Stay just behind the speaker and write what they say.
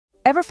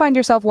Ever find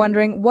yourself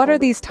wondering, what are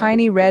these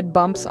tiny red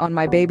bumps on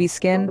my baby's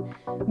skin?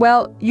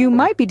 Well, you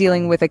might be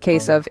dealing with a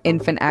case of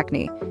infant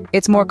acne.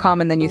 It's more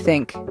common than you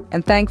think,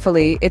 and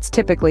thankfully, it's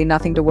typically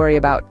nothing to worry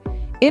about.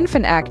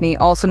 Infant acne,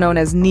 also known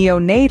as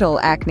neonatal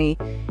acne,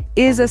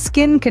 is a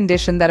skin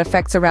condition that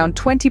affects around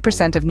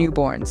 20% of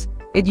newborns.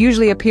 It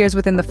usually appears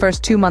within the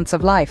first 2 months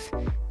of life.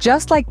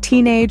 Just like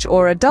teenage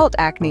or adult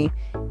acne,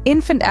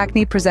 infant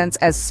acne presents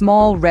as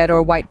small red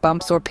or white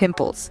bumps or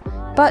pimples.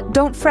 But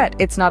don't fret,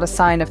 it's not a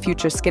sign of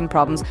future skin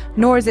problems,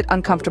 nor is it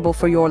uncomfortable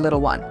for your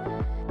little one.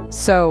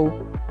 So,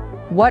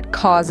 what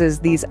causes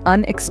these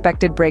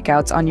unexpected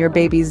breakouts on your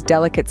baby's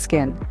delicate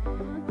skin?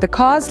 The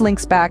cause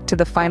links back to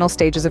the final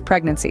stages of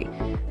pregnancy.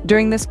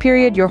 During this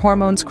period, your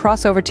hormones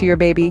cross over to your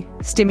baby,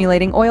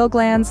 stimulating oil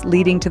glands,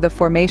 leading to the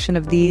formation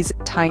of these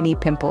tiny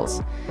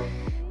pimples.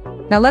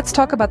 Now let's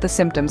talk about the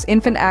symptoms.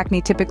 Infant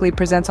acne typically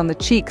presents on the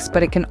cheeks,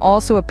 but it can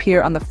also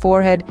appear on the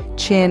forehead,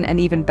 chin, and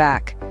even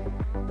back.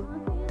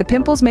 The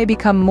pimples may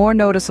become more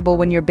noticeable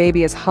when your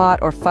baby is hot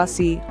or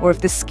fussy, or if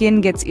the skin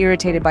gets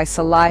irritated by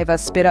saliva,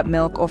 spit up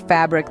milk, or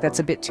fabric that's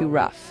a bit too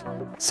rough.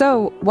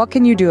 So, what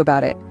can you do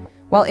about it?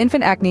 While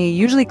infant acne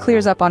usually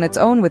clears up on its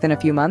own within a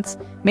few months,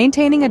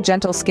 maintaining a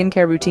gentle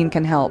skincare routine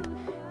can help.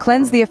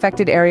 Cleanse the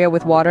affected area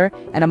with water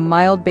and a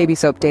mild baby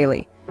soap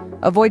daily.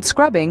 Avoid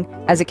scrubbing,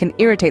 as it can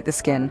irritate the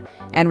skin,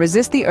 and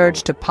resist the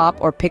urge to pop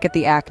or pick at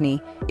the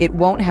acne. It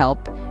won't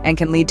help and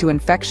can lead to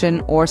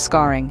infection or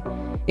scarring.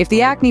 If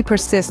the acne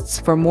persists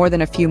for more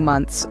than a few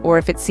months, or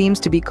if it seems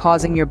to be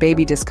causing your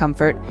baby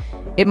discomfort,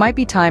 it might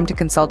be time to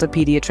consult a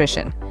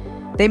pediatrician.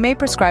 They may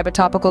prescribe a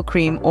topical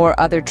cream or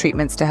other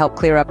treatments to help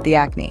clear up the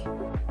acne.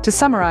 To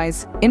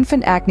summarize,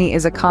 infant acne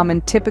is a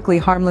common, typically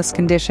harmless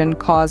condition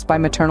caused by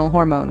maternal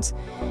hormones.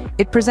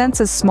 It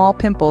presents as small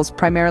pimples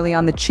primarily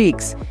on the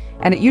cheeks,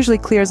 and it usually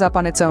clears up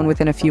on its own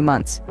within a few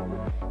months.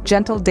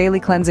 Gentle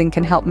daily cleansing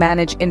can help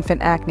manage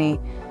infant acne,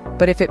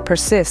 but if it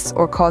persists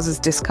or causes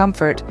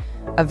discomfort,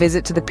 a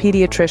visit to the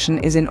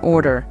pediatrician is in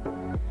order.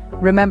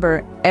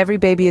 Remember, every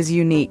baby is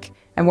unique,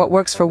 and what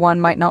works for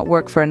one might not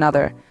work for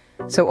another.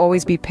 So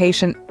always be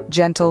patient,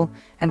 gentle,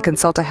 and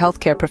consult a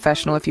healthcare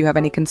professional if you have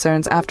any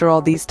concerns. After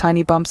all, these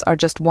tiny bumps are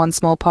just one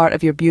small part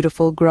of your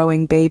beautiful,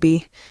 growing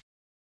baby.